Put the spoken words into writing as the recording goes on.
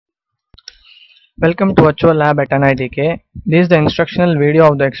Welcome to Virtual Lab at NITK. This is the instructional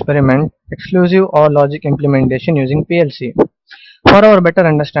video of the experiment Exclusive OR Logic Implementation using PLC. For our better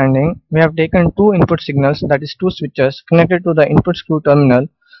understanding, we have taken two input signals, that is two switches, connected to the input screw terminal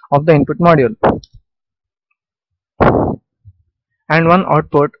of the input module, and one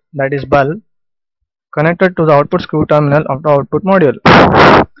output, that is bulb, connected to the output screw terminal of the output module.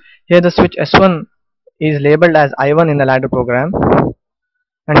 Here the switch S1 is labeled as I1 in the ladder program,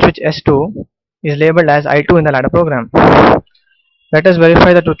 and switch S2 is labeled as I2 in the ladder program. Let us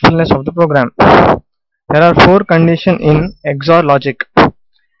verify the truthfulness of the program. There are four conditions in XOR logic.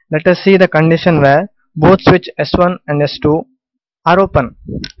 Let us see the condition where both switch S1 and S2 are open.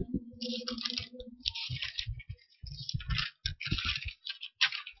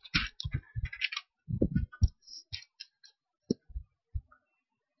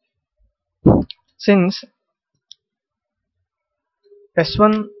 Since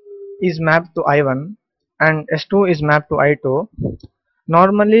S1 is mapped to I1 and S2 is mapped to I2,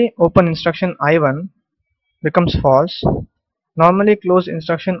 normally open instruction I1 becomes false, normally closed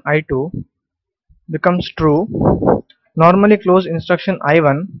instruction I2 becomes true, normally closed instruction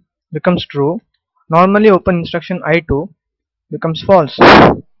I1 becomes true, normally open instruction I2 becomes false.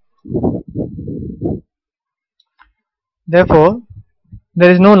 Therefore,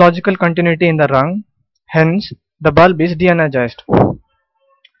 there is no logical continuity in the rung, hence the bulb is de-energized.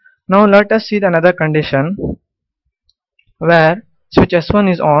 Now let us see another condition where switch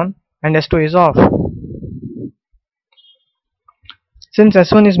S1 is on and S2 is off. Since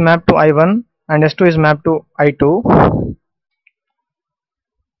S1 is mapped to I1 and S2 is mapped to I2,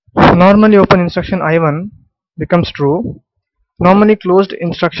 normally open instruction I1 becomes true, normally closed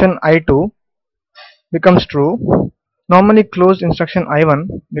instruction I2 becomes true, normally closed instruction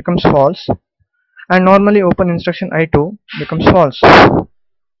I1 becomes false, and normally open instruction I2 becomes false.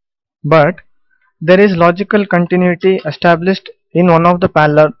 But there is logical continuity established in one of the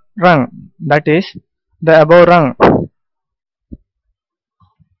parallel rung, that is the above rung.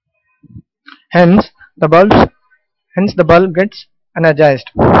 Hence the bulb gets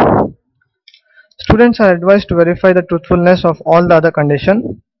energized. Students are advised to verify the truthfulness of all the other conditions.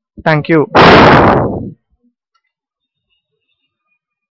 Thank you.